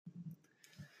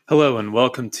Hello and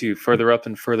welcome to Further Up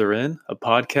and Further In, a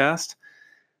podcast.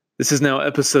 This is now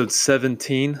episode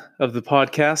 17 of the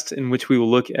podcast, in which we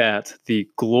will look at the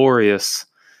glorious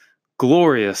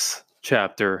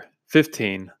chapter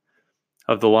 15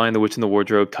 of The Lion, the Witch, and the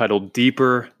Wardrobe, titled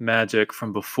Deeper Magic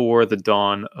from Before the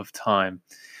Dawn of Time.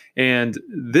 And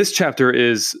this chapter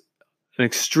is an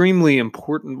extremely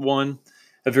important one,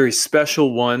 a very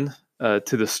special one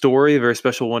to the story, a very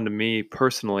special one to me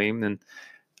personally. And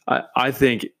I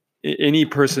think any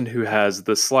person who has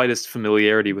the slightest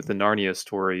familiarity with the Narnia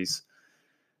stories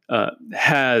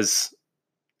has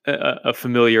a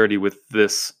familiarity with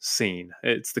this scene.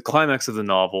 It's the climax of the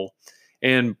novel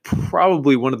and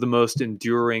probably one of the most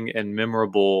enduring and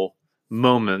memorable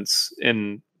moments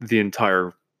in the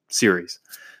entire series.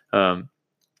 And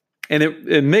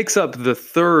it makes up the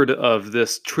third of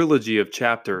this trilogy of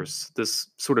chapters, this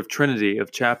sort of trinity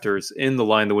of chapters in The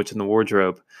Lion, the Witch, and the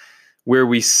Wardrobe, where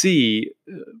we see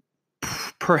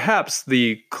perhaps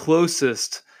the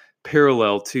closest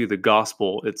parallel to the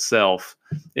gospel itself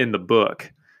in the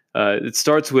book. It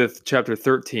starts with chapter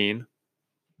 13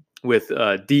 with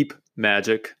deep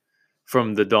magic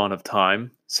from the dawn of time.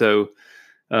 So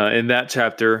in that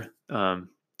chapter,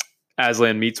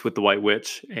 Aslan meets with the White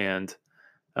Witch and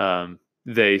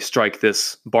they strike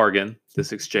this bargain,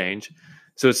 this exchange.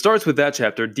 So it starts with that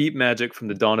chapter, deep magic from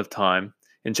the dawn of time,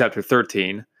 in chapter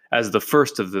 13 as the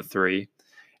first of the three.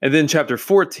 And then chapter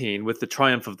 14, with the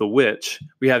triumph of the witch,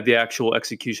 we have the actual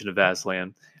execution of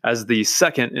Aslan as the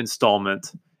second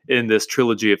installment in this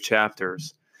trilogy of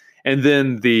chapters. And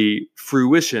then the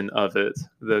fruition of it,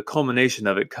 the culmination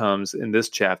of it, comes in this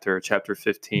chapter, chapter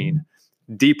 15,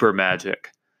 deeper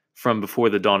magic from before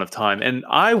the dawn of time. And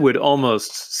I would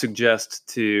almost suggest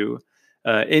to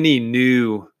any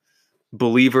new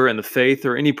believer in the faith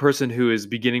or any person who is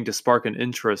beginning to spark an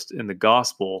interest in the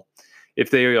gospel, if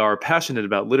they are passionate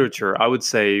about literature, I would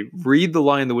say read The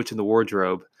Lion, the Witch, and the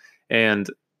Wardrobe and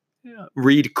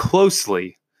read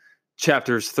closely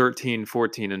chapters 13,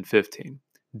 14, and 15.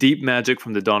 Deep magic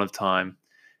from the dawn of time,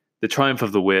 the triumph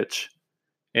of the witch,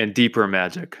 and deeper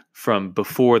magic from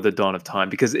before the dawn of time.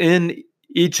 Because in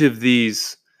each of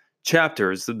these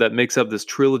chapters that makes up this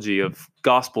trilogy of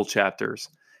gospel chapters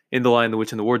in The Lion, the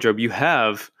Witch, and the Wardrobe, you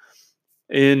have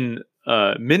in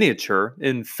miniature,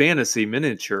 in fantasy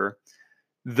miniature,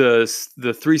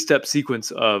 the three-step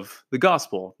sequence of the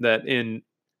gospel. That in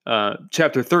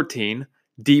chapter 13,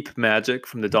 deep magic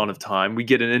from the dawn of time, we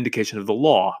get an indication of the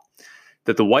law,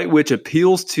 that the White Witch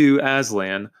appeals to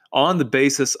Aslan on the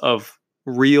basis of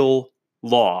real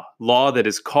law that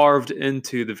is carved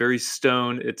into the very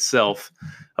stone itself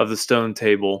of the stone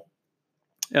table,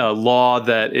 law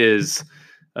that is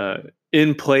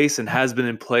in place and has been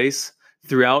in place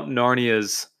throughout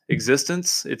Narnia's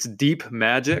existence. It's deep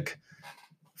magic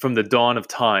from the dawn of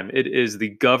time. It is the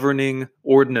governing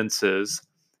ordinances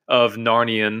of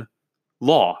Narnian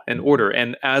law and order,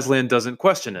 and Aslan doesn't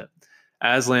question it.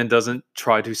 Aslan doesn't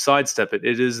try to sidestep it.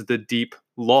 It is the deep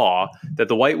law that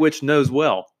the White Witch knows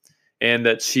well and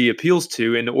that she appeals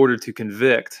to in order to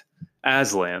convict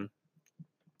Aslan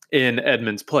in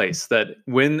Edmund's place. That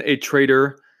when a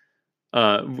traitor,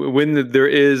 when there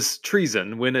is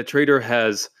treason, when a traitor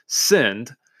has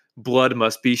sinned, blood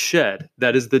must be shed.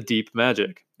 That is the deep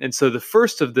magic. And so the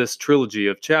first of this trilogy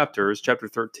of chapters, chapter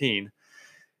 13,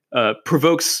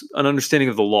 provokes an understanding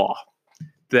of the law,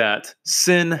 that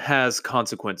sin has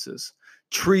consequences.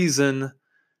 Treason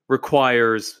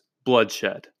requires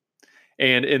bloodshed.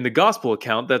 And in the gospel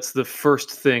account, that's the first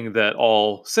thing that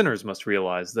all sinners must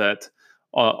realize, that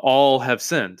all have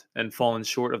sinned and fallen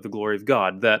short of the glory of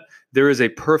God, that there is a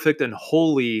perfect and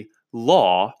holy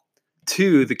law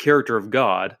to the character of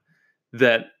God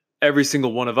that every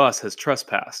single one of us has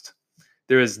trespassed.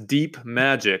 There is deep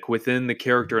magic within the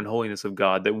character and holiness of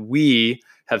God that we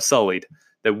have sullied,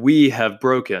 that we have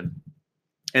broken,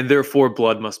 and therefore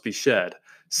blood must be shed.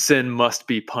 Sin must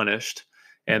be punished,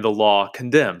 and the law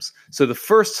condemns. So the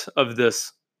first of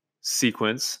this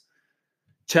sequence,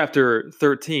 chapter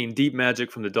 13, Deep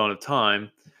Magic from the Dawn of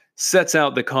Time, sets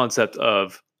out the concept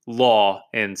of law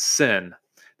and sin.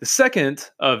 The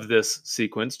second of this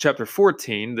sequence, chapter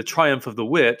 14, The Triumph of the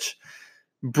Witch,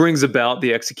 brings about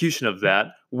the execution of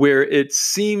that, where it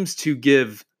seems to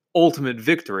give ultimate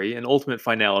victory and ultimate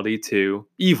finality to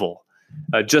evil.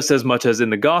 Just as much as in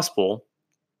the gospel,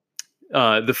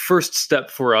 the first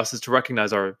step for us is to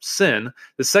recognize our sin.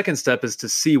 The second step is to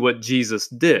see what Jesus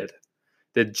did,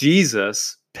 that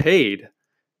Jesus paid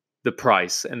the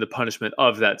price and the punishment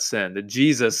of that sin, that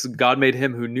Jesus, God made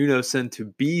him who knew no sin to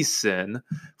be sin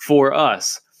for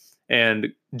us. And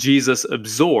Jesus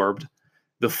absorbed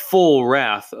the full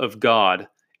wrath of God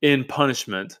in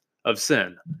punishment of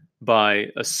sin by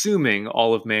assuming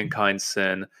all of mankind's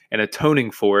sin and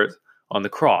atoning for it on the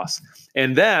cross.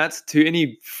 And that, to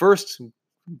any first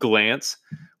glance,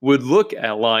 would look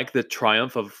at like the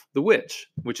triumph of the witch,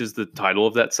 which is the title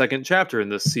of that second chapter in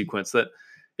this sequence, that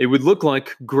it would look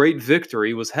like great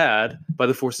victory was had by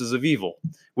the forces of evil,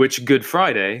 which Good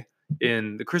Friday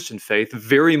in the Christian faith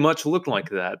very much looked like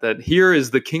that. That here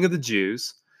is the King of the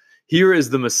Jews, here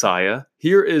is the Messiah,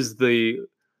 here is the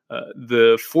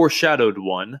foreshadowed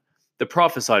one, the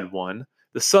prophesied one,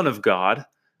 the Son of God.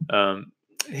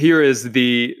 Here is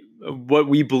the what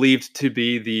we believed to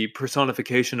be the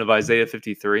personification of Isaiah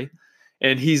 53,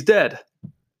 and he's dead,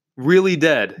 really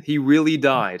dead. He really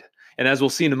died. And as we'll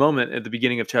see in a moment at the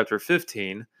beginning of chapter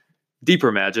 15,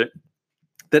 deeper magic,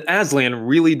 that Aslan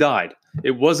really died.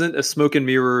 It wasn't a smoke and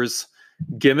mirrors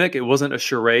gimmick. It wasn't a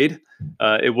charade.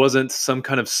 It wasn't some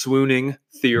kind of swooning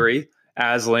theory.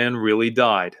 Aslan really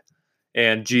died,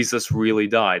 and Jesus really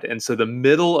died. And so the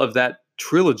middle of that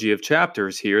trilogy of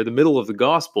chapters here, the middle of the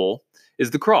gospel,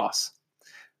 is the cross.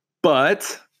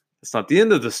 But it's not the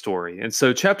end of the story. And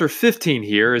so chapter 15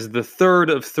 here is the third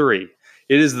of three.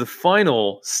 It is the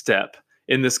final step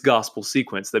in this gospel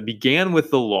sequence that began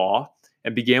with the law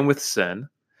and began with sin.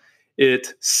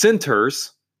 It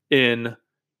centers in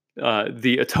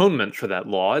the atonement for that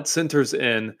law. It centers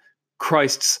in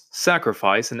Christ's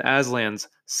sacrifice and Aslan's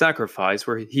sacrifice,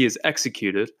 where he is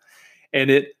executed.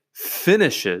 And it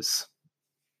finishes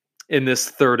in this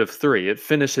third of three. It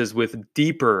finishes with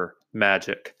deeper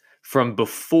magic from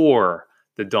before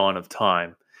the dawn of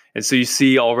time. And so you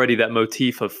see already that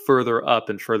motif of further up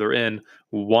and further in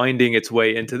winding its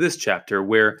way into this chapter,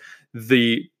 where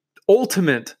the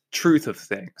ultimate truth of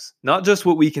things, not just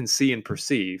what we can see and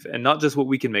perceive, and not just what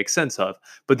we can make sense of,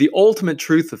 but the ultimate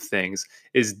truth of things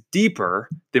is deeper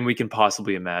than we can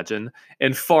possibly imagine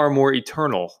and far more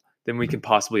eternal than we can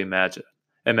possibly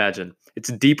imagine.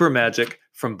 It's deeper magic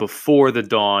from before the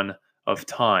dawn of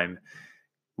time.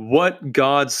 What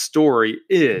God's story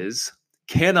is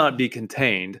cannot be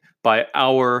contained by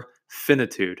our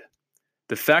finitude.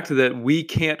 The fact that we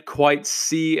can't quite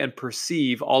see and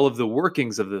perceive all of the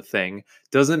workings of the thing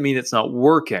doesn't mean it's not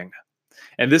working.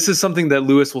 And this is something that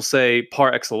Lewis will say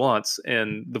par excellence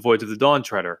in The Voyage of the Dawn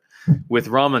Treader with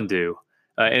Ramandu.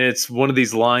 And it's one of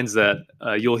these lines that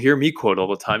you'll hear me quote all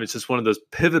the time. It's just one of those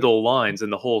pivotal lines in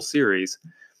the whole series,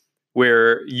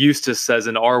 where Eustace says,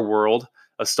 in our world,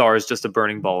 a star is just a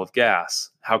burning ball of gas.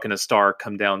 How can a star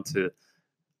come down to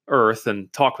Earth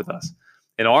and talk with us?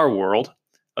 In our world,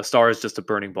 a star is just a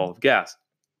burning ball of gas.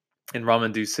 And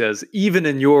Ramandu says, even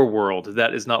in your world,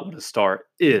 that is not what a star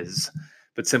is,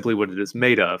 but simply what it is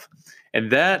made of.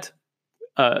 And that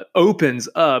opens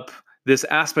up this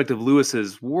aspect of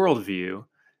Lewis's worldview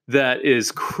that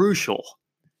is crucial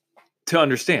to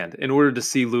understand in order to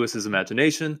see Lewis's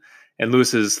imagination and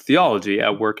Lewis's theology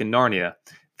at work in Narnia.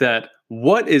 That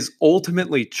what is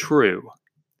ultimately true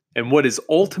and what is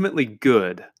ultimately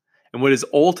good and what is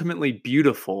ultimately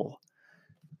beautiful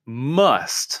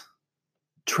must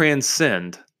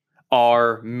transcend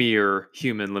our mere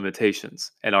human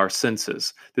limitations and our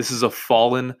senses. This is a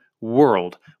fallen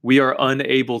world. We are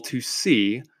unable to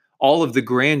see all of the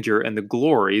grandeur and the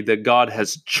glory that God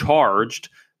has charged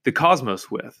the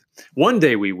cosmos with. One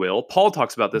day we will. Paul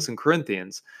talks about this in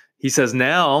Corinthians. He says,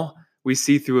 now we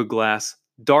see through a glass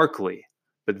darkly,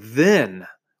 but then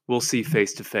we'll see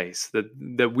face to face.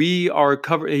 That we are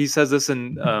covered. He says this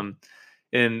in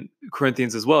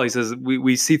Corinthians as well. He says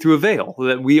we see through a veil,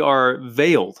 that we are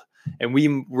veiled, and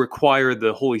we require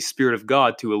the Holy Spirit of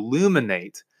God to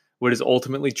illuminate what is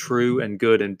ultimately true and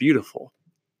good and beautiful.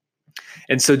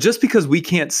 And so just because we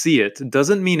can't see it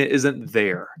doesn't mean it isn't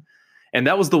there. And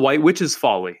that was the White Witch's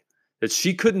folly, that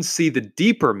she couldn't see the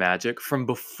deeper magic from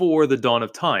before the dawn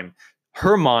of time.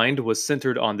 Her mind was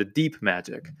centered on the deep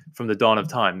magic from the dawn of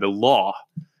time, the law.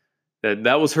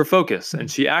 That was her focus,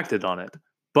 and she acted on it.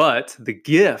 But the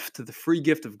gift, the free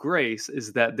gift of grace,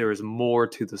 is that there is more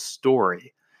to the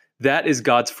story. That is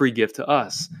God's free gift to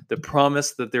us, the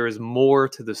promise that there is more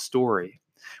to the story,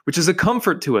 which is a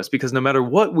comfort to us, because no matter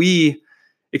what we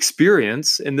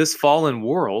experience in this fallen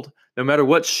world, no matter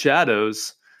what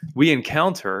shadows we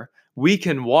encounter, we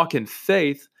can walk in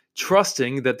faith,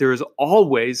 trusting that there is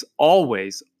always,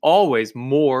 always, always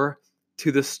more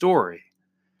to the story,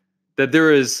 that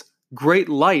there is great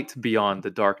light beyond the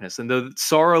darkness. And though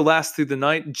sorrow lasts through the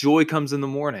night, joy comes in the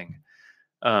morning.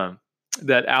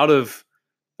 That out of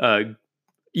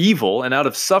evil and out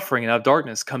of suffering and out of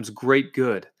darkness comes great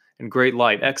good and great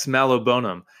light. Ex malo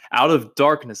bonum. Out of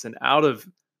darkness and out of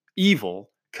evil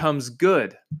comes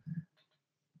good.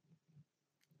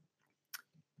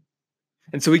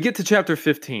 And so we get to chapter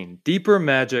 15, Deeper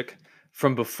Magic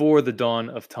from Before the Dawn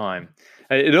of Time.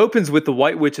 It opens with the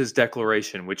White Witch's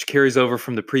declaration, which carries over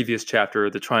from the previous chapter,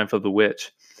 The Triumph of the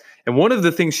Witch. And one of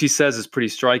the things she says is pretty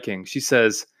striking. She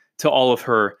says to all of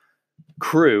her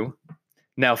crew,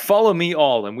 "Now follow me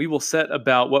all, and we will set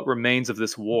about what remains of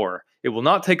this war. It will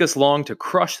not take us long to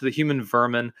crush the human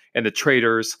vermin and the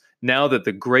traitors, now that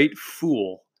the great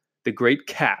fool, the great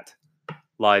cat,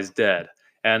 lies dead."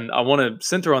 And I want to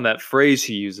center on that phrase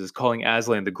she uses, calling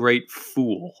Aslan the great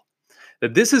fool.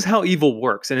 That this is how evil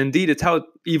works, and indeed it's how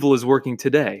evil is working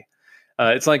today.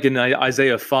 It's like in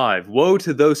Isaiah 5, woe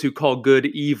to those who call good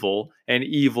evil and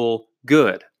evil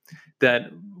good.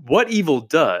 That what evil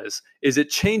does is it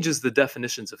changes the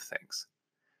definitions of things.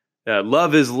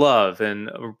 Love is love, and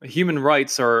human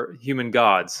rights are human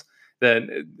gods. That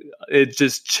it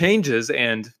just changes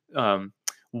and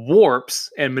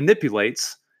warps and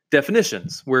manipulates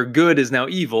definitions, where good is now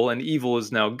evil and evil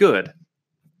is now good.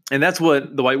 And that's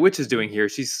what the White Witch is doing here.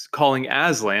 She's calling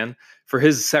Aslan, for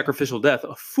his sacrificial death,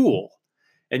 a fool.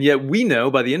 And yet we know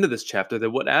by the end of this chapter that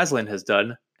what Aslan has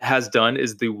done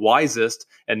is the wisest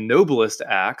and noblest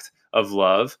act of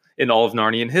love in all of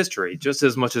Narnian history, just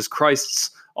as much as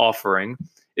Christ's offering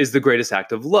is the greatest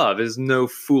act of love. It is no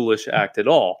foolish act at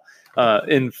all.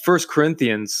 In 1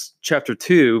 Corinthians chapter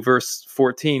 2, verse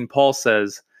 14, Paul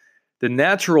says, the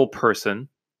natural person,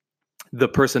 the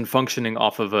person functioning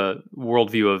off of a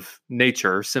worldview of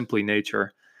nature, simply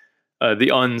nature, the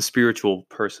unspiritual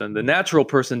person, the natural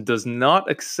person does not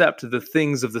accept the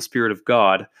things of the Spirit of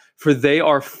God, for they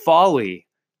are folly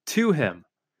to him,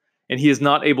 and he is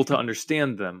not able to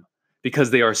understand them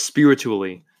because they are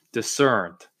spiritually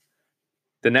discerned.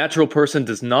 The natural person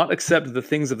does not accept the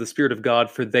things of the Spirit of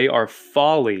God, for they are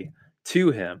folly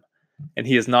to him, and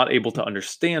he is not able to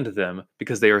understand them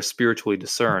because they are spiritually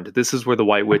discerned. This is where the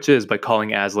White Witch is by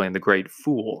calling Aslan the great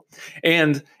fool.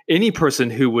 And any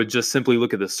person who would just simply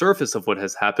look at the surface of what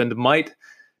has happened might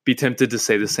be tempted to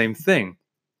say the same thing,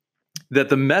 that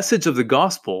the message of the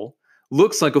gospel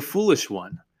looks like a foolish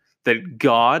one, that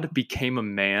God became a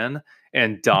man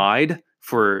and died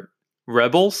for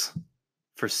rebels,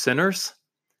 for sinners.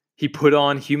 He put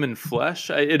on human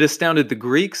flesh. It astounded the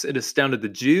Greeks. It astounded the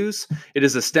Jews. It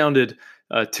has astounded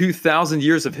 2,000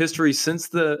 years of history since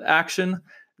the action,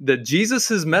 that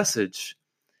Jesus' message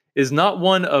is not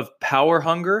one of power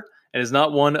hunger, and is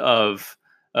not one of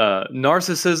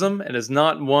narcissism, and is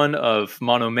not one of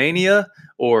monomania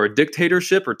or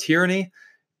dictatorship or tyranny.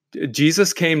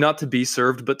 Jesus came not to be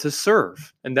served, but to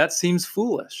serve. And that seems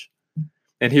foolish.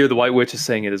 And here the White Witch is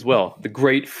saying it as well. The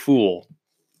great fool.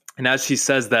 And as she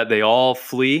says that, they all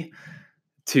flee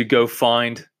to go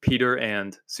find Peter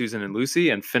and Susan and Lucy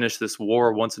and finish this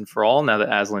war once and for all, now that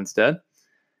Aslan's dead.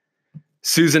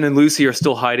 Susan and Lucy are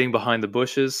still hiding behind the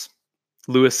bushes.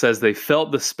 Lewis says they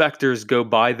felt the specters go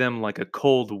by them like a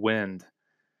cold wind,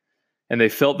 and they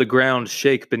felt the ground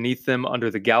shake beneath them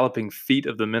under the galloping feet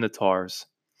of the minotaurs.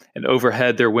 And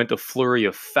overhead there went a flurry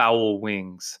of foul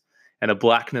wings, and a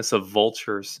blackness of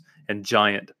vultures and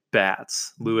giant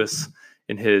bats. Lewis,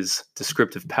 in his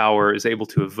descriptive power, is able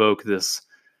to evoke this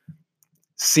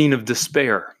scene of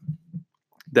despair,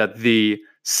 that the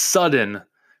sudden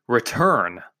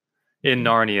return in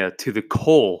Narnia to the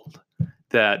cold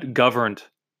that governed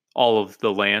all of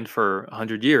the land for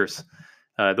 100 years.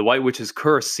 The White Witch's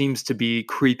curse seems to be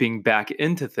creeping back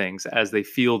into things as they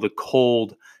feel the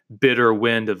cold, bitter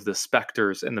wind of the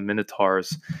specters and the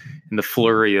minotaurs and the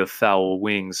flurry of foul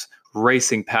wings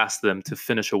racing past them to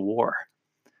finish a war.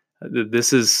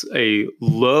 This is a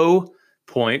low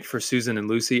point for Susan and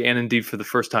Lucy, and indeed for the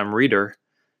first-time reader,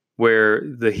 where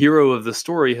the hero of the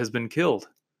story has been killed.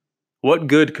 What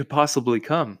good could possibly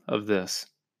come of this?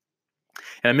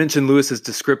 And I mentioned Lewis's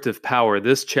descriptive power.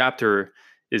 This chapter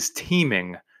is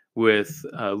teeming with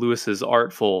Lewis's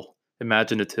artful,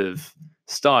 imaginative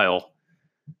style.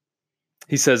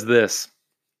 He says this: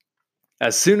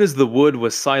 as soon as the wood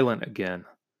was silent again,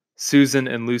 Susan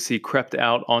and Lucy crept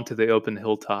out onto the open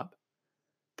hilltop.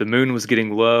 The moon was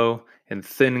getting low, and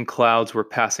thin clouds were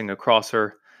passing across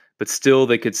her, but still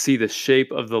they could see the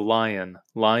shape of the lion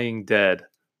lying dead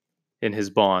in his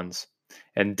bonds.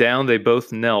 And down they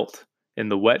both knelt in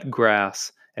the wet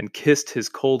grass and kissed his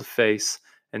cold face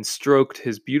and stroked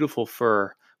his beautiful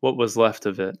fur, what was left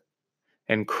of it,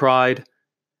 and cried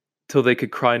till they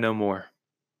could cry no more.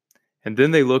 And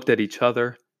then they looked at each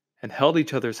other and held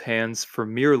each other's hands for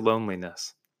mere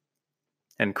loneliness,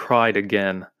 and cried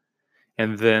again,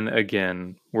 and then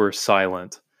again were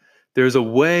silent. There's a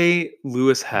way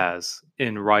Lewis has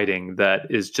in writing that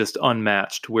is just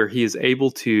unmatched, where he is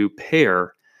able to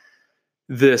pair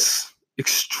this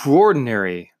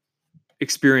extraordinary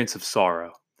experience of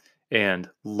sorrow and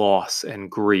loss and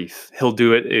grief. He'll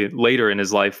do it later in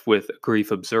his life with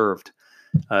Grief Observed,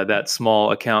 that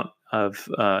small account of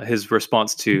his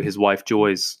response to his wife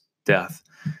Joy's death.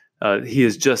 He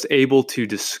is just able to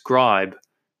describe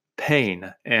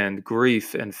pain and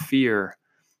grief and fear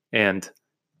and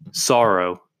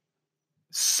sorrow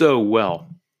so well.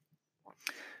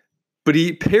 But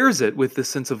he pairs it with this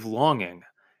sense of longing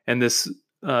and this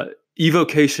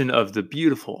evocation of the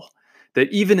beautiful,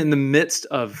 that even in the midst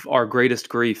of our greatest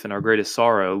grief and our greatest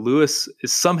sorrow, Lewis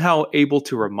is somehow able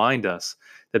to remind us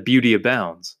that beauty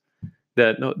abounds.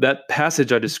 That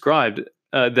passage I described,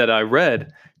 that I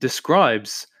read,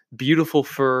 describes beautiful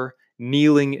fur,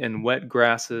 kneeling in wet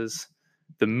grasses,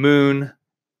 the moon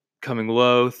coming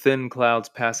low, thin clouds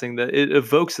passing. That it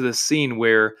evokes this scene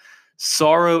where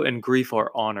sorrow and grief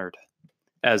are honored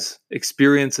as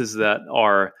experiences that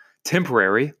are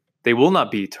temporary. They will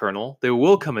not be eternal. There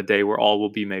will come a day where all will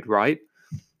be made right,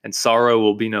 and sorrow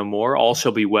will be no more. All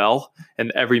shall be well,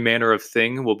 and every manner of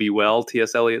thing will be well,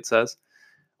 T.S. Eliot says.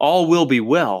 All will be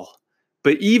well.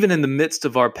 But even in the midst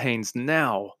of our pains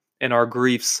now, and our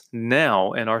griefs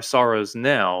now, and our sorrows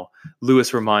now,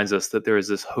 Lewis reminds us that there is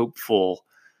this hopeful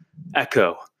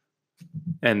echo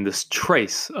and this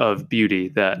trace of beauty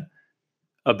that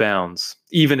abounds,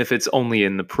 even if it's only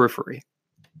in the periphery.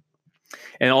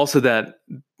 And also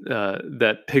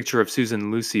that picture of Susan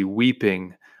and Lucy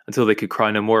weeping until they could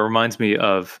cry no more reminds me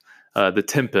of The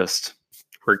Tempest,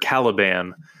 where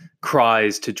Caliban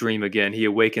cries to dream again. He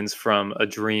awakens from a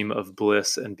dream of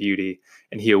bliss and beauty,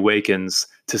 and he awakens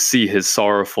to see his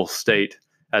sorrowful state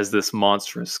as this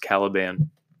monstrous Caliban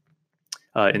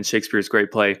in Shakespeare's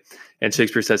great play. And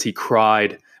Shakespeare says he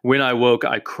cried, "When I woke,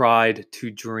 I cried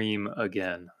to dream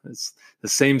again." It's the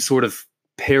same sort of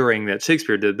pairing that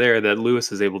Shakespeare did there that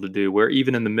Lewis is able to do, where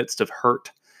even in the midst of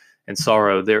hurt and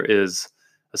sorrow, there is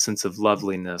a sense of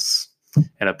loveliness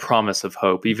and a promise of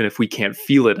hope. Even if we can't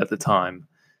feel it at the time,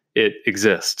 it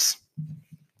exists.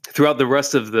 Throughout the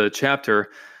rest of the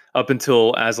chapter, up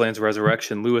until Aslan's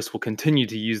resurrection, Lewis will continue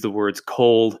to use the words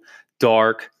cold,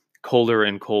 dark, colder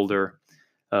and colder,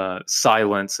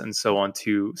 silence, and so on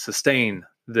to sustain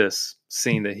this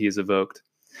scene that he has evoked.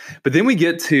 But then we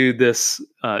get to this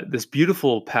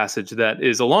beautiful passage that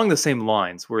is along the same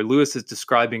lines, where Lewis is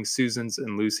describing Susan's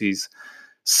and Lucy's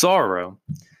sorrow.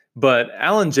 But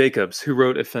Alan Jacobs, who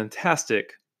wrote a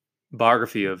fantastic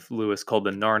biography of Lewis called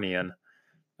The Narnian,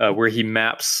 where he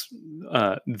maps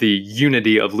the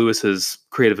unity of Lewis's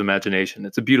creative imagination.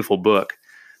 It's a beautiful book.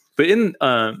 But in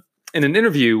an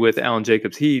interview with Alan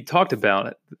Jacobs, he talked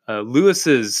about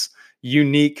Lewis's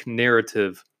unique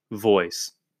narrative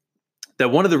voice. That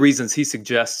one of the reasons he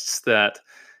suggests that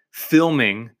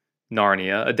filming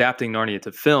Narnia, adapting Narnia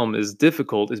to film, is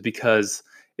difficult is because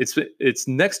it's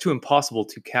next to impossible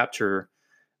to capture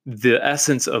the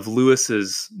essence of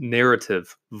Lewis's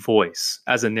narrative voice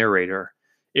as a narrator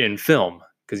in film,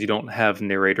 because you don't have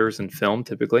narrators in film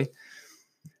typically.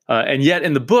 And yet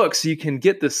in the books, you can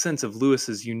get this sense of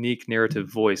Lewis's unique narrative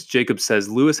voice. Jacob says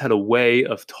Lewis had a way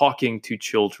of talking to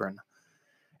children.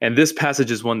 And this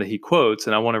passage is one that he quotes,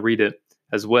 and I want to read it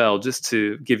as well, just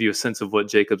to give you a sense of what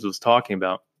Jacobs was talking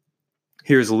about.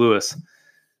 Here's Lewis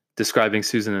describing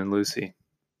Susan and Lucy.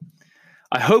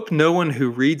 "I hope no one who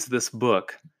reads this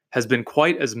book has been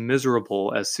quite as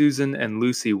miserable as Susan and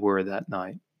Lucy were that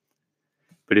night.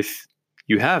 But if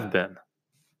you have been,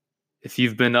 if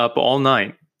you've been up all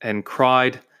night and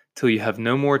cried till you have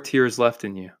no more tears left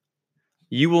in you,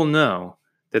 you will know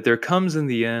that there comes in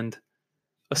the end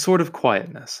a sort of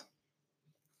quietness.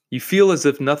 You feel as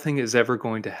if nothing is ever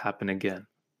going to happen again.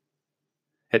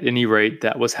 At any rate,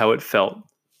 that was how it felt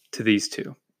to these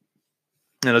two."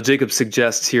 Now, Jacob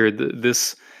suggests here that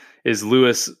this is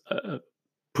Lewis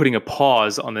putting a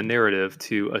pause on the narrative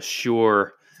to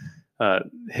assure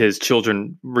his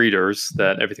children readers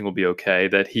that everything will be okay,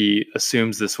 that he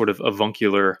assumes this sort of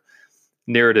avuncular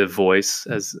narrative voice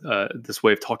as this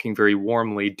way of talking very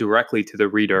warmly directly to the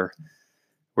reader,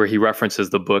 where he references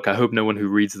the book. I hope no one who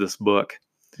reads this book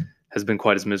has been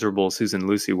quite as miserable as Susan and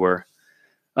Lucy were.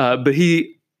 But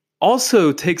he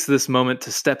also takes this moment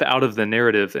to step out of the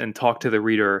narrative and talk to the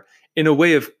reader in a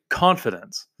way of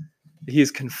confidence. He is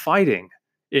confiding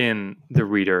in the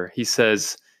reader. He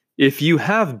says, if you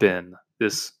have been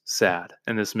this sad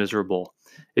and this miserable,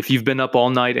 if you've been up all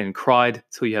night and cried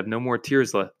till you have no more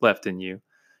tears left in you,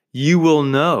 you will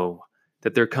know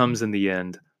that there comes in the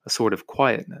end a sort of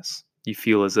quietness. You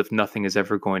feel as if nothing is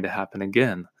ever going to happen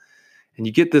again. And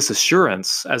you get this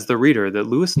assurance as the reader that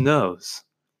Lewis knows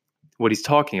what he's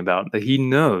talking about, that he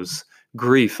knows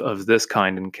grief of this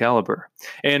kind and caliber.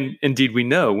 And indeed, we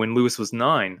know when Lewis was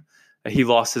 9, He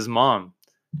lost his mom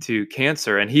to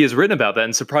cancer, and he has written about that.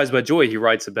 In Surprised by Joy, he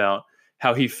writes about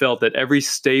how he felt that every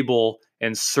stable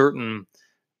and certain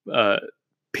uh,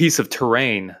 piece of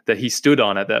terrain that he stood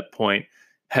on at that point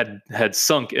had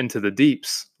sunk into the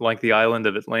deeps, like the island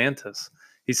of Atlantis.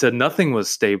 He said nothing was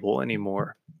stable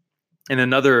anymore. And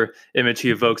another image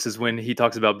he evokes is when he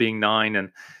talks about being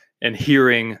 9 and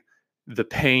hearing the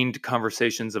pained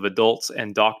conversations of adults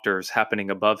and doctors happening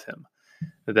above him.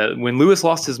 That when Lewis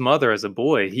lost his mother as a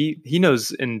boy, he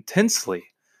knows intensely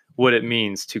what it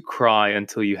means to cry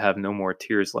until you have no more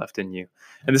tears left in you.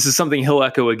 And this is something he'll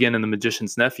echo again in The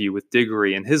Magician's Nephew with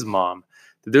Diggory and his mom.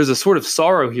 That there's a sort of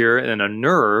sorrow here and a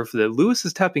nerve that Lewis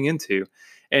is tapping into,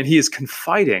 and he is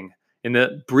confiding in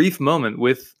that brief moment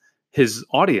with his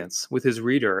audience, with his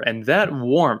reader. And that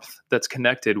warmth that's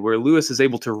connected, where Lewis is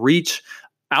able to reach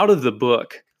out of the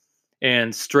book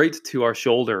and straight to our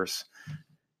shoulders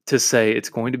to say, it's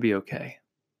going to be okay.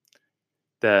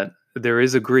 That there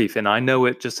is a grief, and I know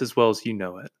it just as well as you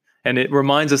know it. And it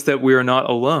reminds us that we are not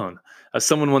alone. As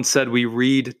someone once said, we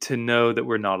read to know that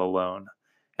we're not alone.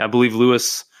 And I believe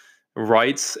Lewis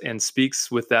writes and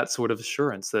speaks with that sort of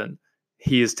assurance that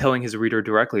he is telling his reader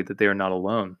directly that they are not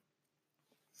alone.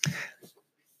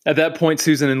 At that point,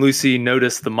 Susan and Lucy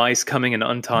notice the mice coming and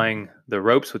untying the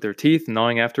ropes with their teeth,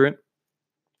 gnawing after it.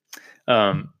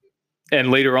 And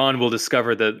later on, we'll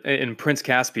discover that in Prince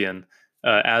Caspian,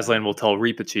 Aslan will tell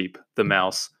Reepicheep, the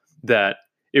mouse, that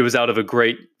it was out of a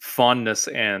great fondness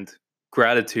and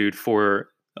gratitude for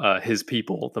his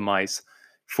people, the mice,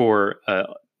 for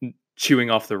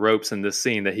chewing off the ropes in this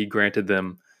scene that he granted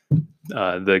them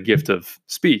the gift of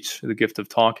speech, the gift of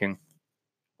talking.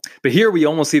 But here we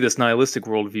almost see this nihilistic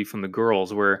worldview from the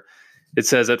girls, where it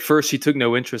says, at first she took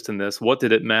no interest in this. What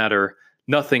did it matter?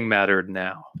 Nothing mattered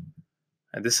now.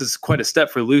 And this is quite a step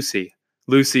for Lucy.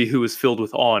 Lucy, who was filled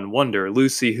with awe and wonder.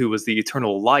 Lucy, who was the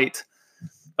eternal light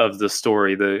of the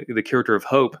story, the character of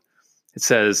hope. It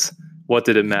says, what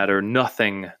did it matter?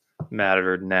 Nothing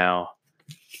mattered now.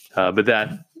 But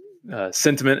that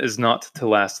sentiment is not to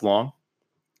last long.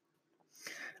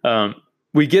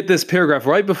 We get this paragraph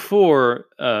right before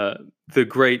the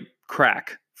great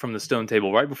crack from the stone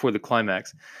table, right before the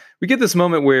climax. We get this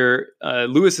moment where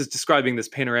Lewis is describing this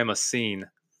panorama scene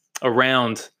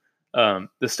around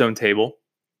the stone table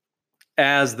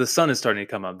as the sun is starting to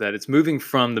come up, that it's moving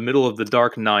from the middle of the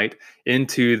dark night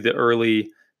into the early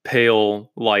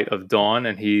pale light of dawn,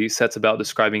 and he sets about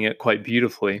describing it quite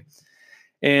beautifully.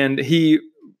 And he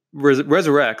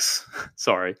resurrects,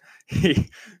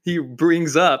 he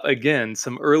brings up again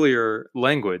some earlier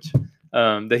language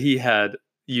that he had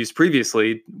used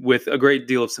previously with a great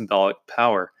deal of symbolic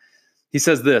power. He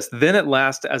says this: then at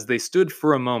last, as they stood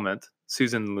for a moment,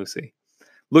 Susan and Lucy,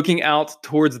 looking out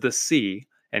towards the sea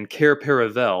and Cair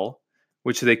Paravel,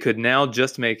 which they could now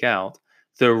just make out,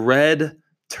 the red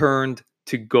turned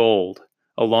to gold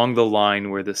along the line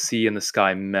where the sea and the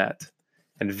sky met,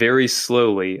 and very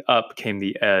slowly up came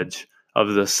the edge of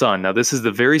the sun. Now, this is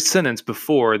the very sentence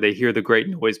before they hear the great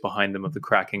noise behind them of the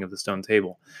cracking of the stone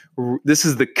table. This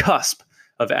is the cusp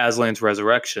of Aslan's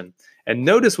resurrection. And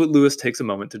notice what Lewis takes a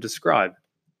moment to describe.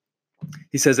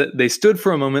 He says that they stood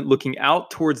for a moment looking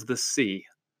out towards the sea,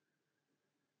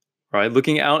 right?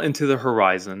 Looking out into the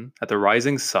horizon at the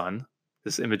rising sun,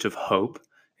 this image of hope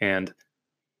and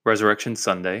Resurrection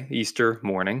Sunday, Easter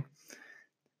morning,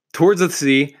 towards the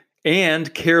sea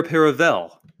and Cair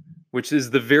Paravel, which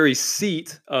is the very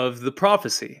seat of the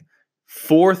prophecy.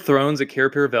 4 thrones at Cair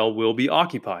Paravel will be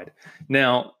occupied.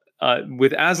 Now,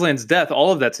 with Aslan's death,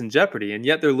 all of that's in jeopardy, and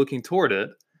yet they're looking toward it.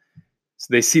 So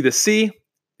they see the sea,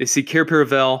 they see Cair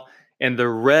Paravel, and the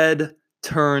red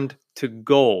turned to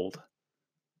gold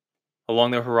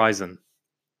along the horizon.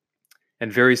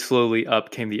 And very slowly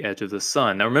up came the edge of the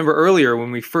sun. Now, remember earlier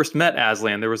when we first met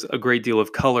Aslan, there was a great deal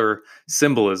of color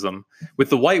symbolism.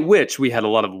 With the White Witch, we had a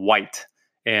lot of white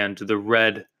and the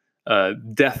red,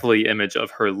 deathly image of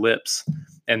her lips,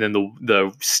 and then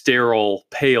the sterile,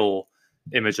 pale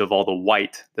image of all the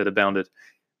white that abounded.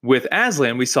 With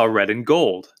Aslan, we saw red and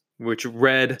gold, which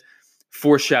red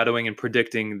foreshadowing and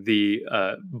predicting the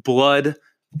blood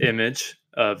image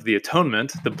of the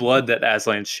atonement, the blood that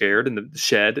Aslan shed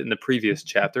in the previous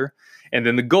chapter, and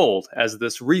then the gold as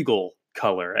this regal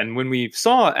color. And when we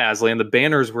saw Aslan, the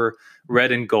banners were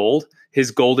red and gold.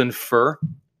 His golden fur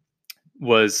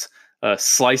was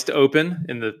sliced open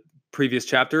in the previous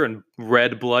chapter, and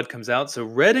red blood comes out. So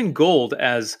red and gold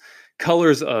as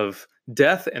colors of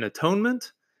death and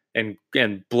atonement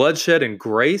and bloodshed and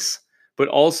grace, but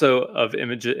also of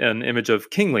an image of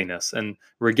kingliness and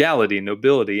regality,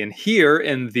 nobility. And here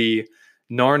in the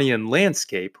Narnian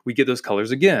landscape, we get those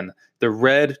colors again. The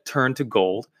red turned to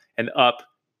gold, and up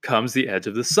comes the edge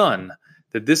of the sun.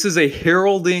 That this is a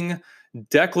heralding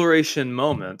declaration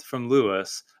moment from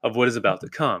Lewis of what is about to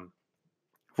come.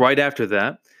 Right after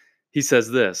that, he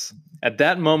says this: "At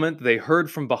that moment, they heard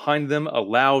from behind them a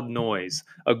loud noise,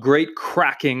 a great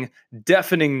cracking,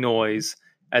 deafening noise,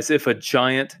 as if a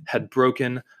giant had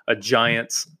broken a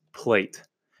giant's plate."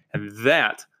 And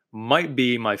that might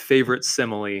be my favorite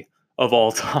simile of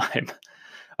all time.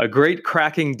 A great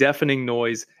cracking, deafening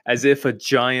noise, as if a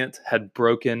giant had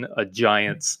broken a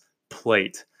giant's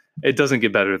plate. It doesn't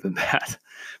get better than that.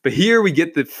 But here we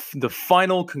get the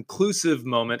final conclusive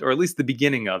moment, or at least the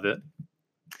beginning of it,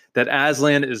 that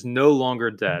Aslan is no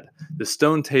longer dead. The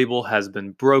stone table has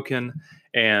been broken,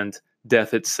 and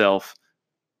death itself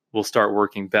will start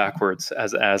working backwards,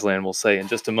 as Aslan will say in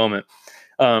just a moment.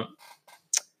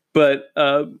 But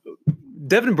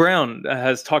Devin Brown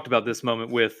has talked about this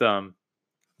moment with,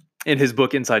 in his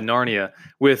book Inside Narnia,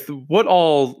 with what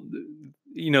all,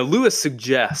 Lewis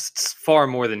suggests far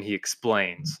more than he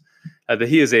explains. That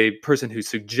he is a person who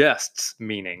suggests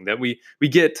meaning, that we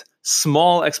get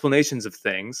small explanations of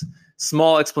things,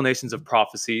 small explanations of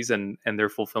prophecies and their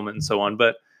fulfillment and so on,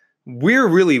 but we're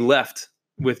really left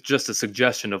with just a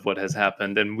suggestion of what has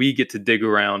happened, and we get to dig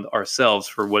around ourselves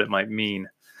for what it might mean.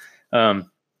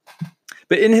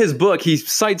 But in his book, he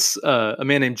cites a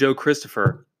man named Joe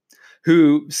Christopher,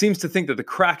 who seems to think that the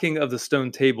cracking of the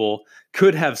stone table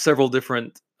could have several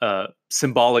different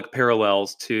symbolic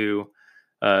parallels to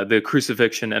the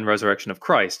crucifixion and resurrection of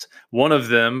Christ. One of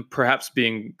them, perhaps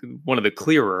being one of the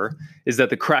clearer, is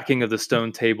that the cracking of the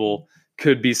stone table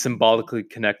could be symbolically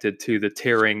connected to the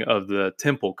tearing of the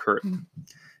temple curtain,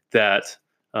 that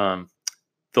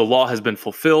the law has been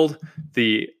fulfilled,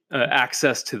 the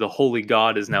access to the holy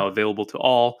God is now available to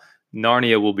all,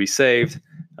 Narnia will be saved.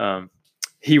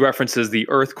 He references the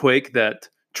earthquake that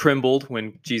trembled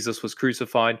when Jesus was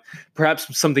crucified,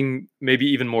 perhaps something maybe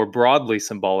even more broadly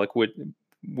symbolic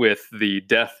with the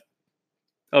death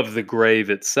of the grave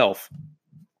itself.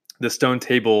 The stone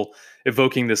table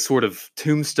evoking this sort of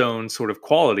tombstone sort of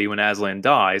quality when Aslan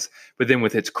dies, but then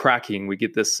with its cracking, we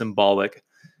get this symbolic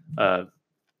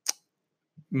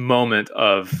moment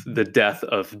of the death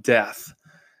of death,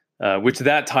 which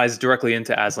that ties directly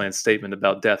into Aslan's statement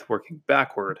about death working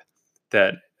backward,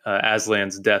 that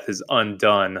Aslan's death is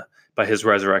undone by his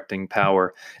resurrecting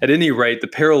power. At any rate, the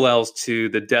parallels to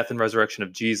the death and resurrection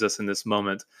of Jesus in this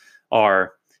moment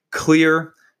are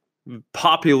clear,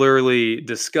 popularly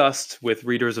discussed with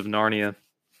readers of Narnia,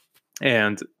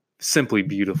 and simply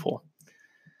beautiful.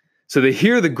 So they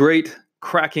hear the great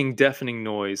cracking, deafening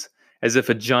noise as if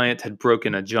a giant had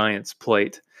broken a giant's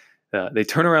plate. They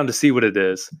turn around to see what it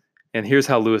is, and here's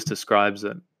how Lewis describes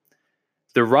it.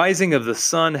 The rising of the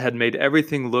sun had made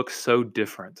everything look so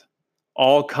different.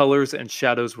 All colors and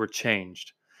shadows were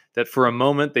changed, that for a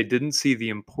moment they didn't see the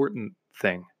important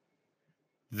thing.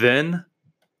 Then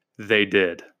they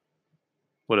did.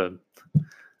 What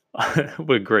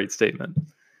a great statement.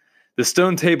 The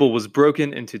stone table was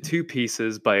broken into two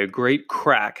pieces by a great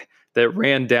crack that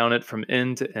ran down it from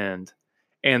end to end,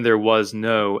 and there was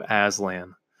no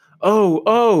Aslan. "Oh,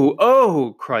 oh,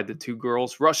 oh!" cried the two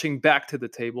girls, rushing back to the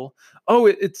table. "Oh,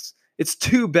 it's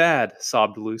too bad,"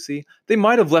 sobbed Lucy. "They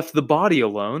might have left the body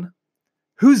alone."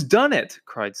 "Who's done it?"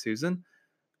 cried Susan.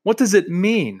 "What does it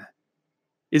mean?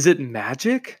 Is it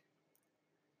magic?"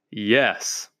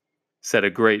 "Yes," said a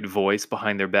great voice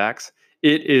behind their backs.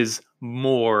 "It is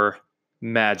more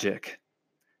magic."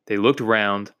 They looked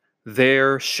round.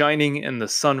 There, shining in the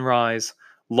sunrise,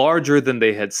 larger than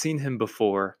they had seen him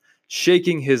before,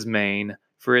 shaking his mane,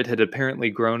 for it had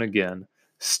apparently grown again,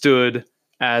 stood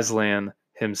Aslan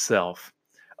himself.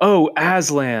 "Oh,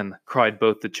 Aslan!" cried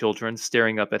both the children,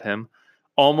 staring up at him,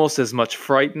 almost as much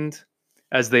frightened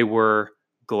as they were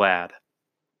glad.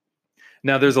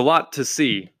 Now, there's a lot to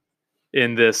see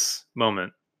in this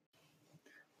moment.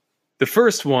 The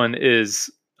first one is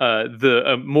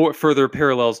the more further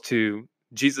parallels to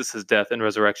Jesus' death and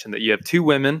resurrection, that you have two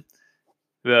women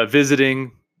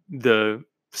visiting the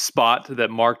spot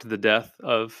that marked the death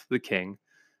of the king,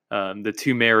 the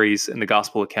two Marys in the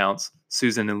gospel accounts,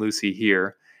 Susan and Lucy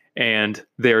here, and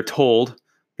they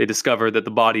discover that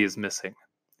the body is missing.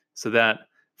 So that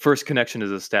first connection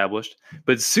is established.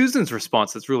 But Susan's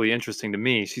response that's really interesting to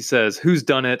me. She says, "Who's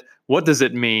done it? What does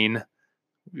it mean?"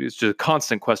 It's just a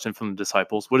constant question from the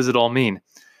disciples. What does it all mean?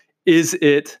 Is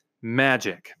it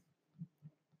magic?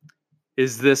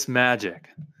 Is this magic?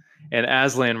 And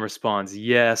Aslan responds,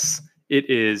 yes, it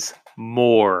is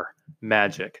more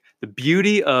magic. The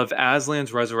beauty of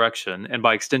Aslan's resurrection, and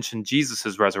by extension,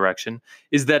 Jesus' resurrection,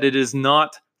 is that it is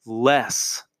not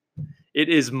less. It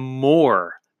is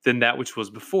more than that which was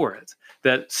before it.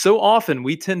 That so often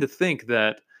we tend to think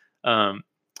that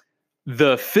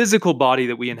the physical body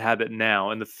that we inhabit now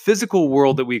and the physical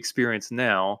world that we experience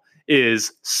now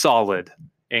is solid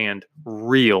and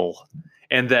real,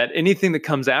 and that anything that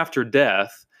comes after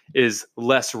death is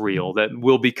less real, that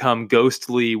we'll become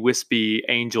ghostly, wispy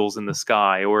angels in the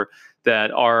sky, or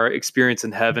that our experience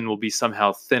in heaven will be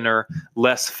somehow thinner,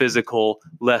 less physical,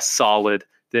 less solid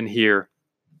than here.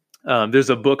 There's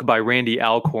a book by Randy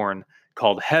Alcorn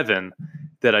called Heaven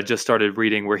that I just started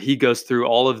reading, where he goes through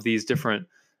all of these different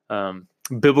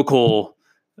biblical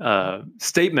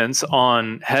statements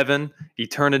on heaven,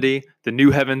 eternity, the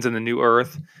new heavens and the new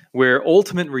earth, where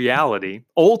ultimate reality,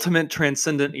 ultimate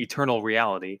transcendent eternal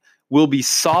reality will be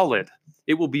solid.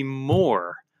 It will be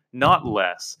more, not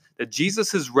less. That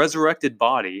Jesus' resurrected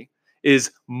body is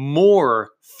more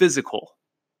physical,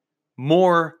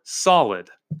 more solid.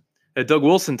 Doug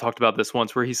Wilson talked about this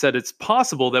once, where he said it's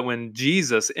possible that when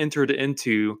Jesus entered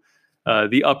into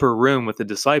the upper room with the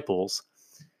disciples,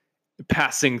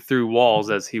 passing through walls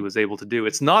as he was able to do,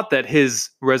 it's not that his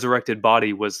resurrected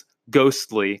body was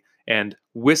ghostly and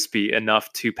wispy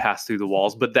enough to pass through the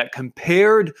walls, but that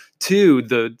compared to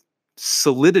the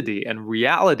solidity and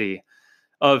reality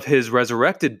of his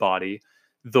resurrected body,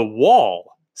 the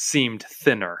wall seemed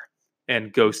thinner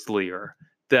and ghostlier.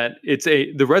 That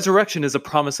the resurrection is a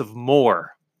promise of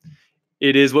more.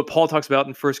 It is what Paul talks about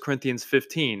in 1 Corinthians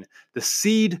 15. The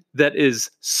seed that is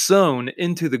sown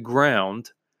into the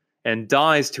ground and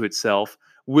dies to itself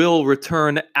will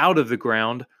return out of the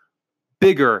ground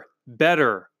bigger,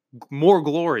 better, more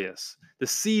glorious. The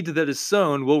seed that is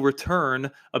sown will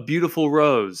return a beautiful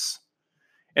rose.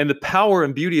 And the power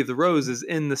and beauty of the rose is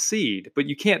in the seed, but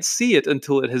you can't see it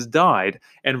until it has died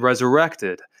and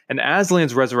resurrected. And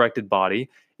Aslan's resurrected body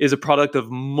is a product of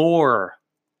more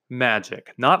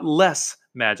magic, not less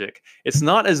magic. It's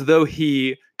not as though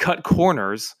he cut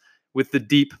corners with the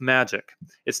deep magic.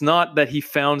 It's not that he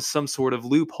found some sort of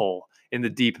loophole in the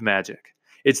deep magic.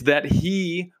 It's that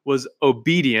he was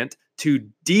obedient to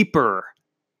deeper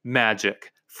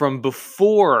magic from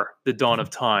before the dawn of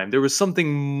time. There was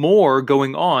something more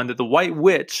going on, that the White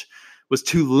Witch was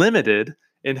too limited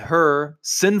in her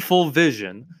sinful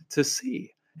vision to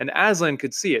see. And Aslan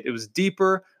could see it. It was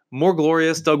deeper, more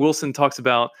glorious. Doug Wilson talks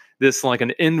about this like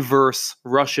an inverse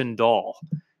Russian doll,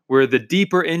 where the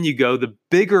deeper in you go, the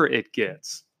bigger it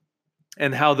gets.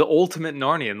 And how the ultimate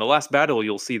Narnia, in the last battle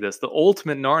you'll see this, the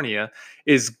ultimate Narnia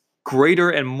is greater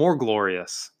and more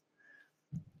glorious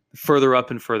further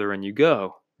up and further in you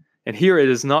go. And here it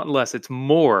is not less, it's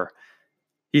more.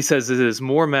 He says it is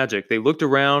more magic. They looked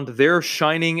around, there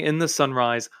shining in the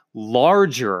sunrise,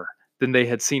 larger than they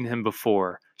had seen him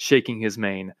before, shaking his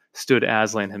mane, stood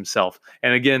Aslan himself.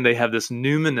 And again, they have this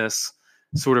numinous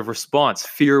sort of response,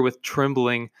 fear with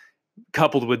trembling,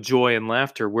 coupled with joy and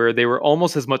laughter, where they were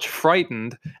almost as much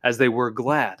frightened as they were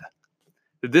glad.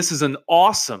 This is an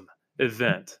awesome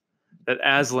event, that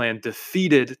Aslan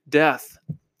defeated death,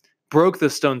 broke the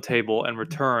stone table, and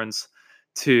returns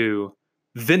to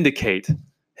vindicate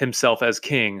himself as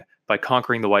king by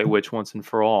conquering the White Witch once and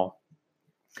for all.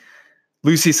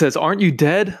 Lucy says, "Aren't you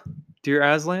dead, dear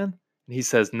Aslan?" And he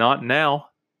says, "Not now,"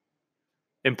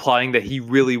 implying that he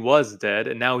really was dead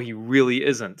and now he really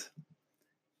isn't.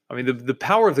 I mean, the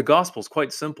power of the gospel is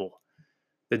quite simple,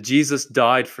 that Jesus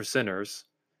died for sinners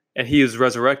and he is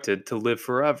resurrected to live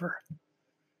forever.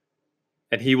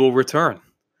 And he will return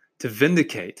to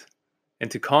vindicate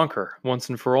and to conquer once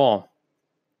and for all.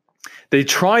 They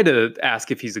try to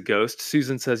ask if he's a ghost.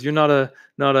 Susan says, "You're not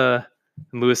a,"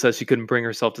 and Lewis says she couldn't bring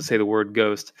herself to say the word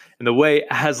ghost. And the way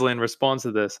Aslan responds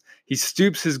to this, he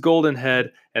stoops his golden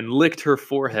head and licked her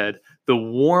forehead. The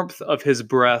warmth of his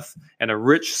breath and a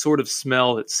rich sort of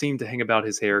smell that seemed to hang about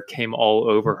his hair came all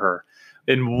over her.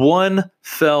 In one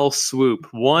fell swoop,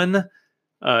 one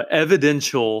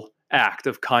evidential act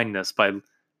of kindness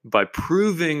by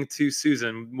proving to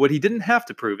Susan what he didn't have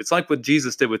to prove. It's like what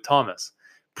Jesus did with Thomas,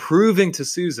 proving to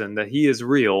Susan that he is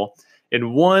real.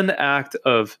 In one act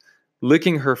of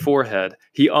licking her forehead,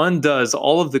 he undoes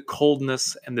all of the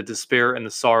coldness and the despair and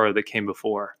the sorrow that came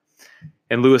before.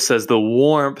 And Lewis says the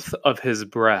warmth of his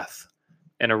breath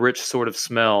and a rich sort of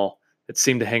smell that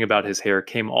seemed to hang about his hair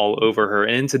came all over her.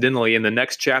 And incidentally, in the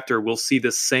next chapter, we'll see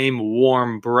the same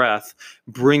warm breath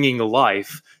bringing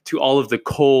life to all of the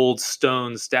cold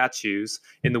stone statues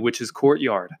in the witch's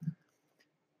courtyard.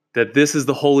 That this is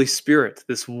the Holy Spirit,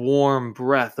 this warm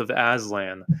breath of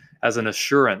Aslan, as an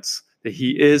assurance that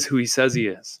he is who he says he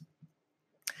is.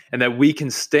 and that we can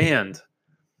stand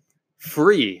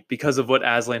free because of what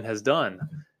Aslan has done.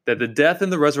 That the death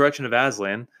and the resurrection of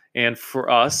Aslan, and for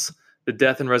us, the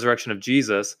death and resurrection of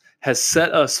Jesus, has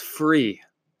set us free.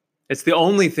 It's the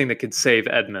only thing that could save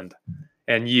Edmund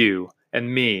and you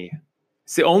and me.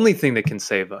 It's the only thing that can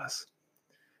save us.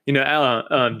 You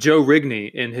know, Joe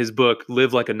Rigney, in his book,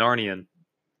 Live Like a Narnian,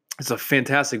 it's a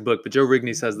fantastic book, but Joe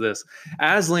Rigney says this: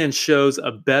 Aslan shows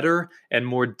a better and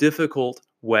more difficult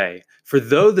way. For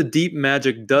though the deep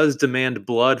magic does demand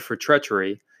blood for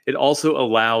treachery, it also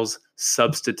allows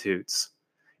substitutes.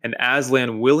 And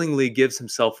Aslan willingly gives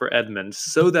himself for Edmund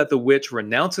so that the witch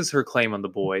renounces her claim on the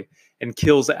boy and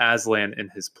kills Aslan in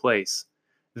his place.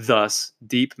 Thus,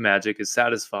 deep magic is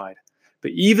satisfied.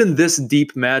 But even this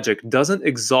deep magic doesn't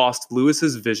exhaust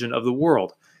Lewis's vision of the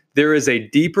world. There is a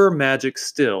deeper magic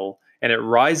still, and it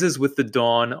rises with the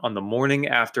dawn on the morning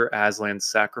after Aslan's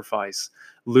sacrifice.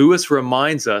 Lewis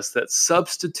reminds us that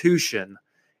substitution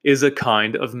is a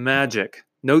kind of magic.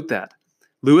 Note that.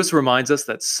 Lewis reminds us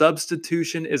that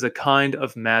substitution is a kind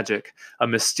of magic, a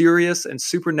mysterious and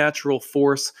supernatural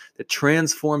force that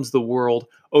transforms the world,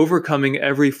 overcoming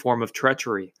every form of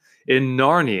treachery. In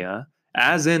Narnia,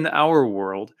 as in our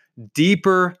world,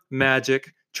 deeper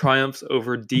magic triumphs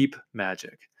over deep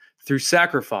magic. Through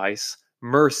sacrifice,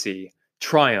 mercy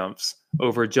triumphs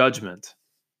over judgment.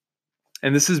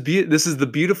 And this is the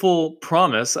beautiful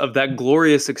promise of that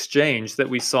glorious exchange that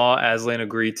we saw Aslan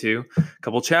agree to a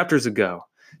couple chapters ago.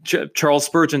 Charles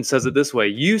Spurgeon says it this way: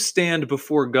 you stand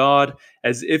before God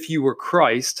as if you were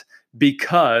Christ,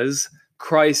 because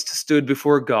Christ stood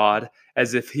before God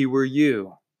as if he were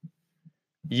you.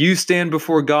 You stand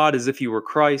before God as if you were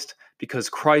Christ, because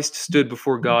Christ stood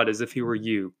before God as if he were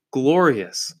you.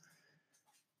 Glorious.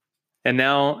 And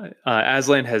now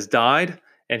Aslan has died,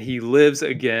 and he lives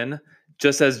again,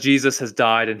 just as Jesus has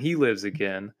died and he lives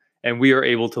again, and we are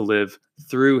able to live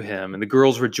through him. And the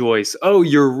girls rejoice. Oh,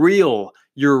 you're real.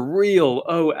 You're real.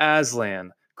 Oh,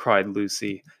 Aslan, cried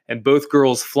Lucy. And both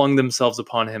girls flung themselves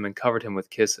upon him and covered him with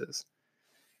kisses.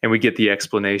 And we get the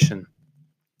explanation.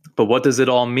 But what does it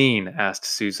all mean? Asked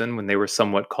Susan when they were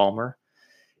somewhat calmer.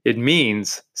 It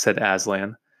means, said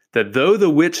Aslan, that though the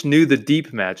witch knew the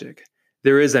deep magic,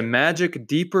 there is a magic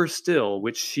deeper still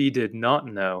which she did not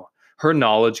know. Her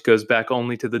knowledge goes back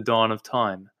only to the dawn of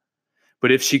time.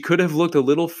 But if she could have looked a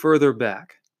little further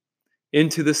back,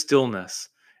 into the stillness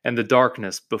and the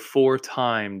darkness before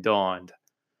time dawned,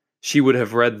 she would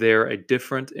have read there a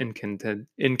different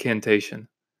incantation.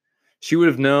 She would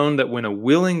have known that when a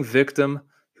willing victim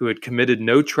who had committed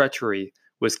no treachery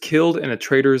was killed in a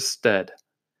traitor's stead,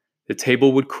 the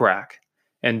table would crack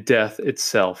and death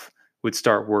itself would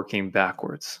start working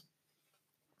backwards.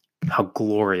 How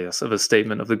glorious of a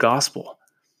statement of the gospel,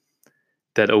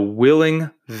 that a willing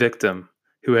victim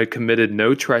who had committed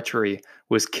no treachery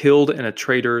was killed in a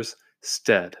traitor's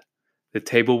stead. The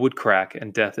table would crack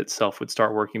and death itself would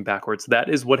start working backwards. That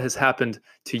is what has happened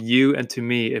to you and to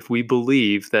me if we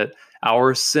believe that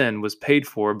our sin was paid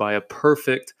for by a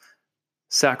perfect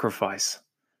sacrifice,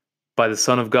 by the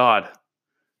Son of God,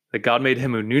 that God made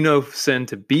him who knew no sin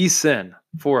to be sin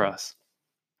for us,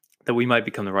 that we might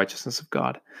become the righteousness of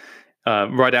God.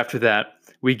 Right after that,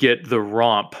 we get the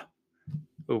romp,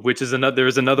 which is there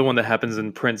is another one that happens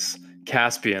in Prince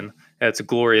Caspian. It's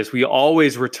glorious. We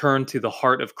always return to the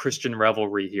heart of Christian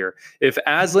revelry here. If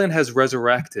Aslan has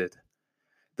resurrected,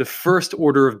 the first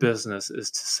order of business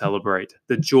is to celebrate.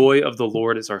 The joy of the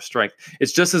Lord is our strength.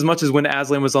 It's just as much as when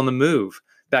Aslan was on the move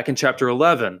back in chapter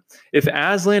 11. If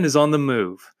Aslan is on the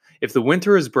move, if the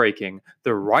winter is breaking,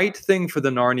 the right thing for the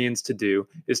Narnians to do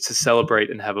is to celebrate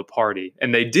and have a party.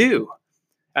 And they do.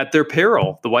 At their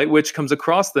peril, the White Witch comes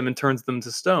across them and turns them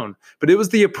to stone. But it was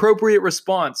the appropriate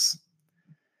response.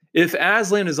 If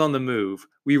Aslan is on the move,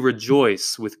 we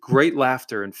rejoice with great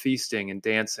laughter and feasting and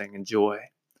dancing and joy.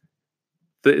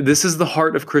 This is the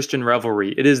heart of Christian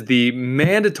revelry. It is the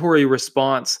mandatory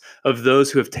response of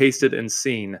those who have tasted and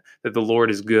seen that the Lord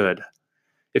is good.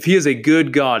 If he is a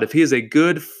good God, if he is a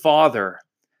good Father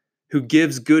who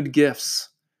gives good gifts,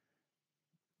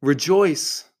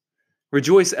 rejoice.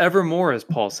 Rejoice evermore, as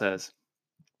Paul says.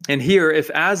 And here,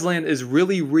 if Aslan is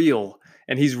really real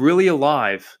and he's really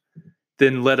alive,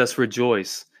 then let us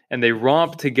rejoice. And they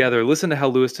romp together. Listen to how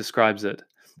Lewis describes it.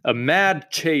 A mad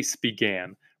chase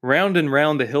began. Round and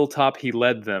round the hilltop he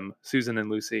led them, Susan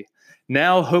and Lucy,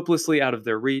 now hopelessly out of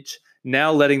their reach,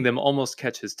 now letting them almost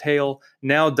catch his tail,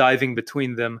 now diving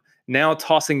between them, now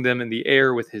tossing them in the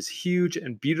air with his huge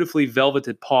and beautifully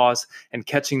velveted paws and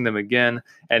catching them again,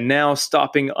 and now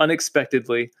stopping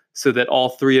unexpectedly, so that all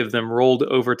three of them rolled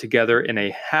over together in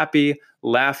a happy,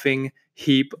 laughing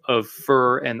heap of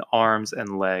fur and arms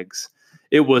and legs.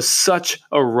 It was such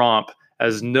a romp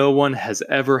as no one has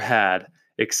ever had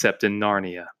except in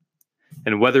Narnia.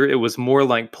 And whether it was more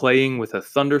like playing with a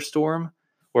thunderstorm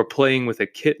or playing with a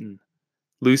kitten,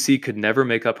 Lucy could never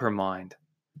make up her mind.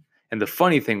 And the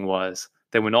funny thing was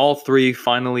that when all three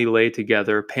finally lay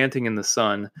together, panting in the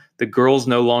sun, the girls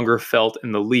no longer felt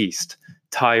in the least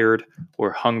tired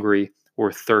or hungry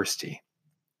or thirsty.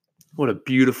 What a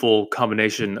beautiful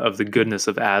combination of the goodness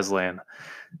of Aslan.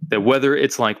 That whether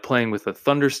it's like playing with a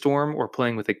thunderstorm or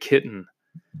playing with a kitten,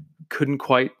 couldn't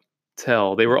quite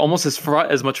tell. They were almost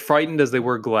as much frightened as they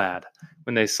were glad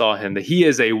when they saw him. That he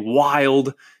is a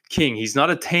wild king. He's not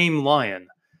a tame lion,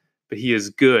 but he is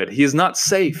good. He is not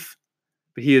safe,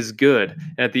 but he is good.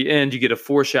 And at the end, you get a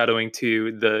foreshadowing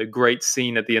to the great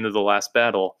scene at the end of the last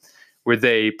battle, where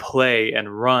they play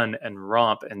and run and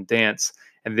romp and dance,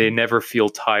 and they never feel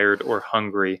tired or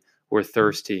hungry or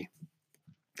thirsty.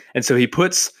 And so he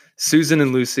puts Susan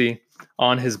and Lucy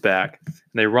on his back, and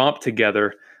they romp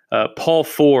together. Paul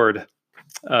Ford,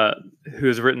 who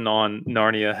has written on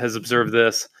Narnia, has observed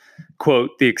this,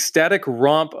 quote, "The ecstatic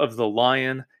romp of the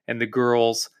lion and the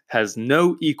girls has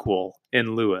no equal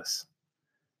in Lewis,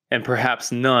 and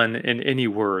perhaps none in any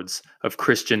words of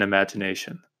Christian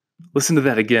imagination." Listen to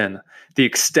that again. The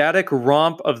ecstatic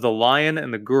romp of the lion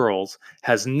and the girls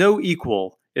has no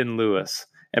equal in Lewis,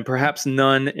 and perhaps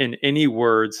none in any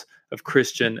words of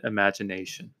Christian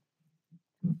imagination.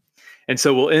 And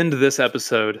so we'll end this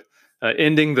episode,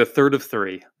 ending the third of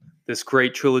three, this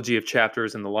great trilogy of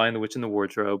chapters in The Lion, the Witch, and the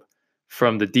Wardrobe,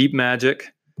 from the deep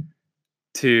magic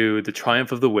to the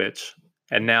triumph of the witch,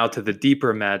 and now to the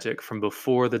deeper magic from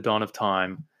before the dawn of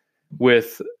time,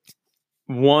 with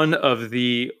one of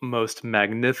the most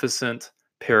magnificent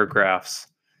paragraphs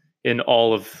in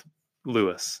all of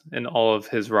Lewis, in all of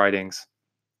his writings.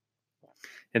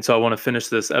 And so I want to finish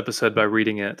this episode by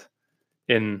reading it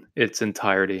in its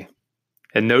entirety.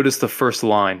 And notice the first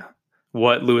line,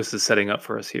 what Lewis is setting up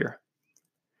for us here.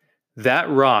 "That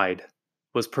ride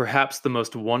was perhaps the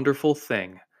most wonderful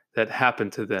thing that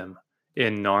happened to them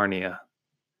in Narnia."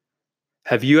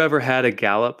 Have you ever had a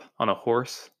gallop on a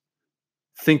horse?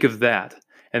 Think of that,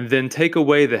 and then take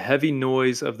away the heavy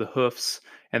noise of the hoofs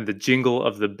and the jingle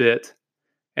of the bit,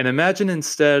 and imagine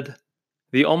instead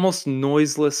the almost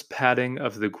noiseless padding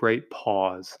of the great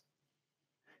paws.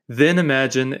 Then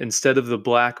imagine, instead of the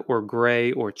black or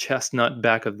gray or chestnut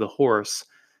back of the horse,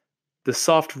 the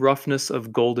soft roughness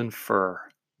of golden fur,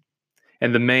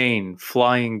 and the mane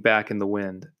flying back in the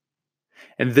wind.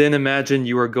 And then imagine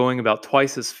you are going about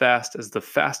twice as fast as the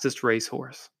fastest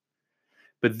racehorse.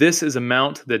 But this is a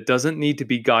mount that doesn't need to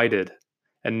be guided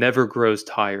and never grows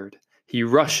tired. He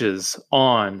rushes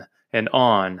on and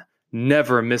on,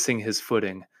 never missing his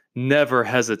footing, never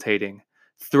hesitating,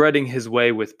 threading his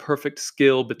way with perfect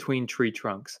skill between tree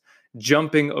trunks,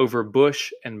 jumping over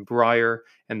bush and briar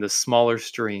and the smaller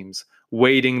streams,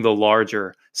 wading the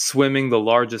larger, swimming the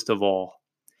largest of all.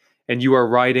 And you are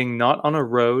riding not on a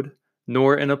road,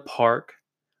 nor in a park,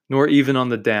 nor even on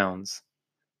the downs,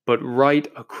 but right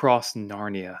across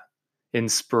Narnia in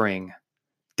spring,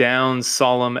 down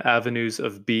solemn avenues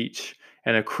of beech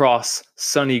and across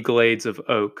sunny glades of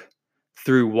oak,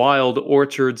 through wild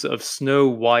orchards of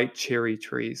snow-white cherry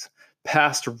trees,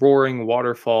 past roaring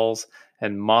waterfalls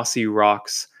and mossy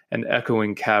rocks and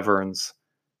echoing caverns,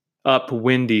 up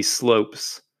windy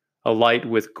slopes, alight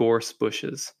with gorse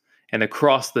bushes, and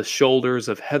across the shoulders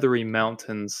of heathery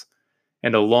mountains,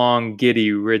 and along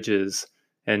giddy ridges,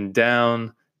 and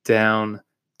down, down,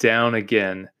 down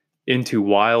again into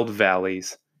wild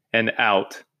valleys, and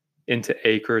out into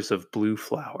acres of blue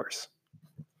flowers.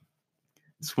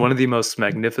 It's one of the most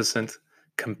magnificent,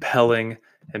 compelling,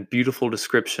 and beautiful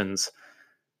descriptions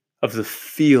of the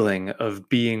feeling of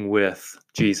being with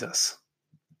Jesus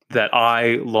that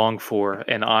I long for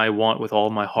and I want with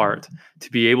all my heart,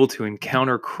 to be able to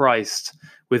encounter Christ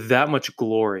with that much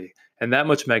glory and that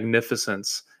much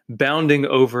magnificence, bounding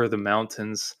over the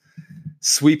mountains,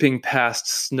 sweeping past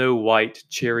snow-white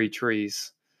cherry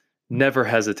trees, never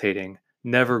hesitating,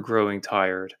 never growing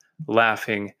tired,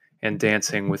 laughing and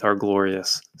dancing with our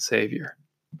glorious Savior.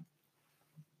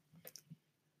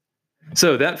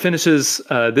 So that finishes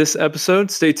this episode.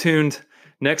 Stay tuned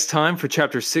next time for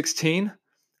chapter 16,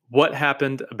 What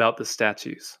Happened About the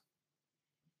Statues.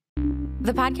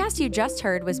 The podcast you just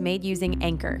heard was made using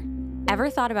Anchor. Ever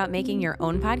thought about making your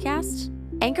own podcast?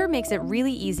 Anchor makes it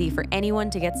really easy for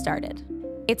anyone to get started.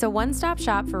 It's a one-stop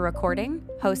shop for recording,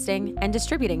 hosting, and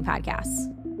distributing podcasts.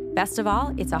 Best of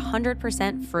all, it's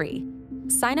 100% free.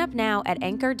 Sign up now at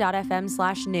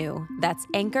anchor.fm/new. That's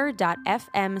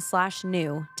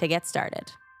anchor.fm/new to get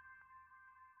started.